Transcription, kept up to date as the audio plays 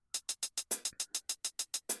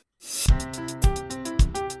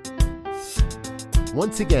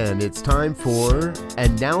Once again, it's time for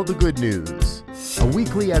And Now the Good News, a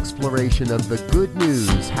weekly exploration of the good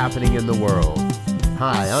news happening in the world.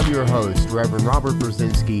 Hi, I'm your host, Reverend Robert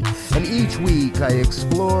Brzezinski, and each week I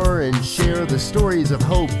explore and share the stories of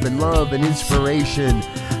hope and love and inspiration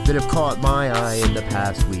that have caught my eye in the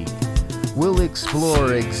past week. We'll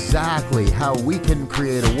explore exactly how we can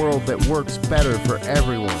create a world that works better for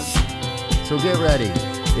everyone. So get ready,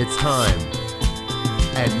 it's time.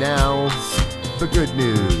 And now, the good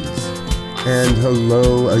news. And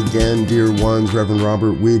hello again, dear ones. Reverend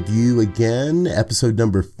Robert with you again. Episode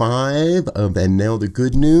number 5 of And Now the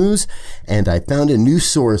Good News. And I found a new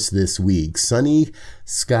source this week,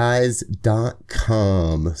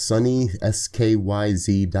 sunnyskies.com.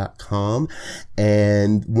 sunnyskiz.com.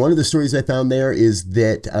 And one of the stories I found there is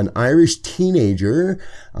that an Irish teenager,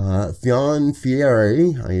 Fionn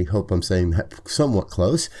Fieri, I hope I'm saying that somewhat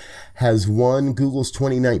close, has won Google's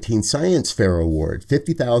 2019 Science Fair Award.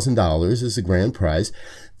 $50,000 is the grand prize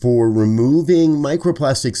for removing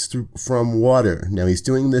microplastics from water. Now, he's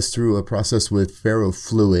doing this through a process with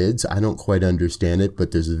ferrofluids. I don't quite understand it, but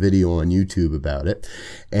there's a video on YouTube about it.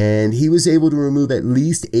 And he was able to remove at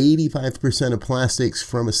least 85% of plastics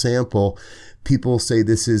from a sample. People say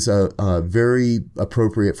this is very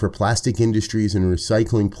appropriate for plastic industries and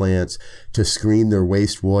recycling plants to screen their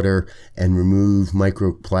wastewater and remove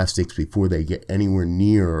microplastics before they get anywhere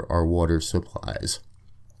near our water supplies.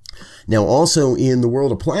 Now, also in the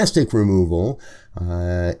world of plastic removal,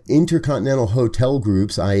 Intercontinental Hotel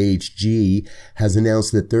Group's IHG has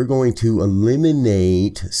announced that they're going to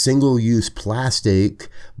eliminate single-use plastic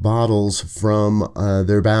bottles from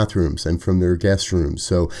their bathrooms and from their guest rooms.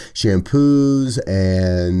 So shampoos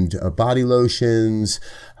and body lotions,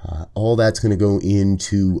 all that's going to go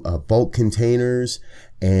into bulk containers,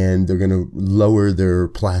 and they're going to lower their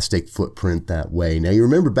plastic footprint that way. Now, you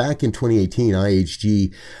remember back in 2018,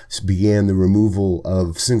 IHG began the removal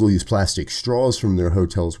of single-use plastic straws from their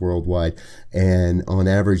hotels worldwide, and on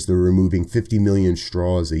average, they're removing 50 million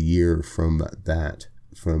straws a year from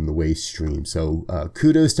the waste stream. So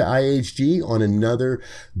kudos to IHG on another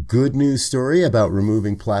good news story about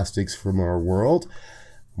removing plastics from our world.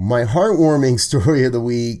 My heartwarming story of the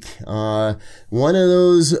week, one of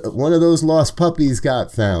those lost puppies got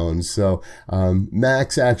found. So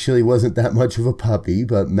Max actually wasn't that much of a puppy,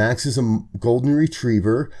 but Max is a golden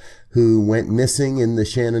retriever who went missing in the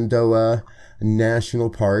Shenandoah National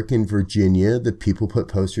Park in Virginia. The people put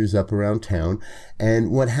posters up around town.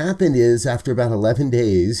 And what happened is, after about 11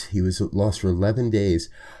 days, he was lost for 11 days,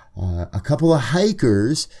 a couple of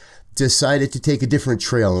hikers decided to take a different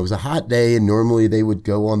trail. It was a hot day, and normally they would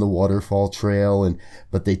go on the waterfall trail,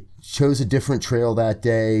 but they chose a different trail that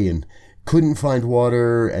day and couldn't find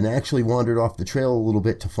water, and actually wandered off the trail a little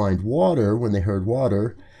bit to find water. When they heard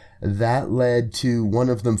water, that led to one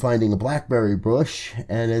of them finding a blackberry bush,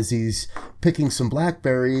 and as he's picking some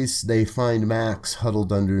blackberries, they find Max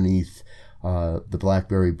huddled underneath the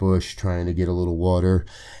blackberry bush trying to get a little water.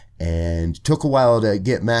 And took a while to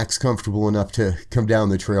get Max comfortable enough to come down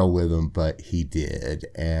the trail with him, but he did.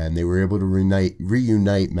 And they were able to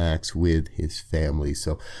reunite Max with his family.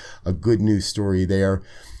 So a good news story there.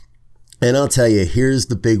 And I'll tell you, here's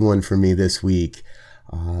the big one for me this week.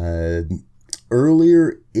 Earlier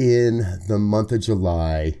in the month of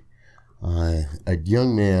July, a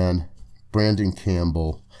young man, Brandon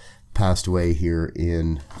Campbell, passed away here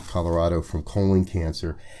in Colorado from colon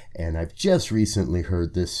cancer. And I've just recently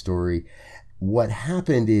heard this story. What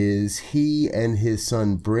happened is he and his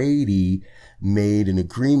son Brady made an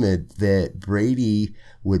agreement that Brady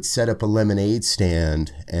would set up a lemonade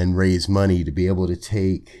stand and raise money to be able to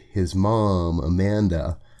take his mom,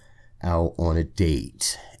 Amanda, out on a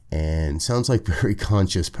date. And sounds like very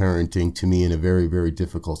conscious parenting to me in a very, very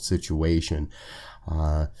difficult situation.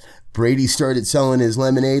 Brady started selling his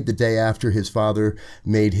lemonade the day after his father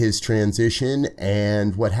made his transition.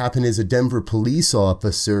 And what happened is a Denver police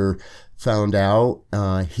officer found out.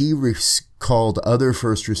 He called other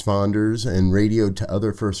first responders and radioed to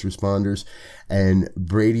other first responders. And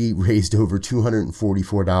Brady raised over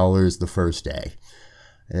 $244 the first day.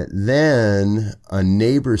 Then a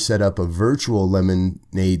neighbor set up a virtual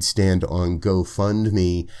lemonade stand on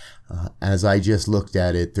GoFundMe. As I just looked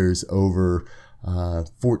at it, there's over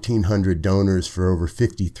 1,400 donors for over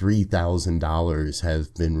 $53,000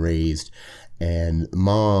 have been raised. And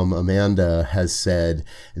mom, Amanda, has said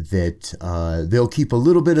that they'll keep a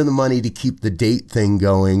little bit of the money to keep the date thing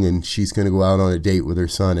going, and she's going to go out on a date with her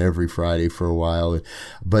son every Friday for a while.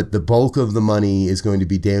 But the bulk of the money is going to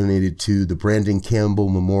be donated to the Brandon Campbell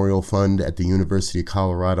Memorial Fund at the University of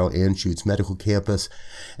Colorado Anschutz Medical Campus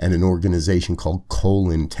and an organization called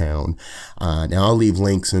Colon Town. Now, I'll leave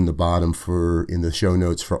links in the bottom in the show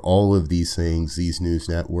notes for all of these things, these news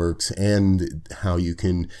networks, and how you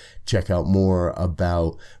can check out more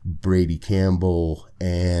about Brady Campbell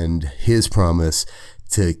and his promise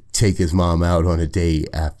to take his mom out on a date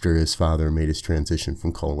after his father made his transition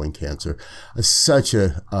from colon cancer. Such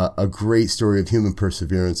a great story of human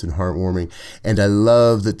perseverance and heartwarming. And I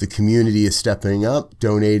love that the community is stepping up,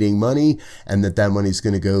 donating money, and that money is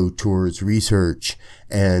going to go towards research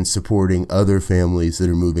and supporting other families that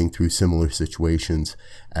are moving through similar situations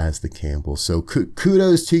as the Campbells. So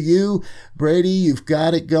kudos to you, Brady. You've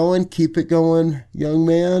got it going. Keep it going, young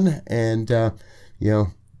man. And,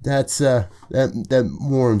 that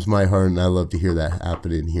warms my heart, and I love to hear that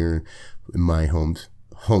happening here in my home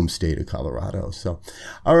state of Colorado. So,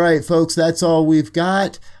 all right, folks, that's all we've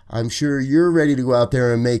got. I'm sure you're ready to go out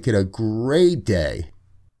there and make it a great day.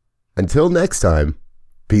 Until next time,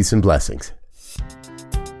 peace and blessings.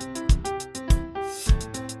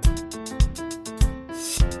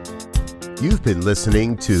 You've been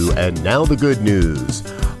listening to And Now the Good News,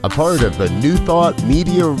 a part of the New Thought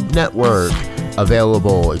Media Network,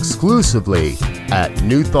 available exclusively at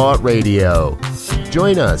New Thought Radio.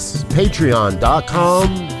 Join us,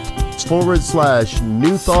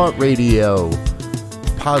 patreon.com/New Thought Radio.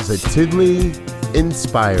 Positively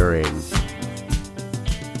inspiring.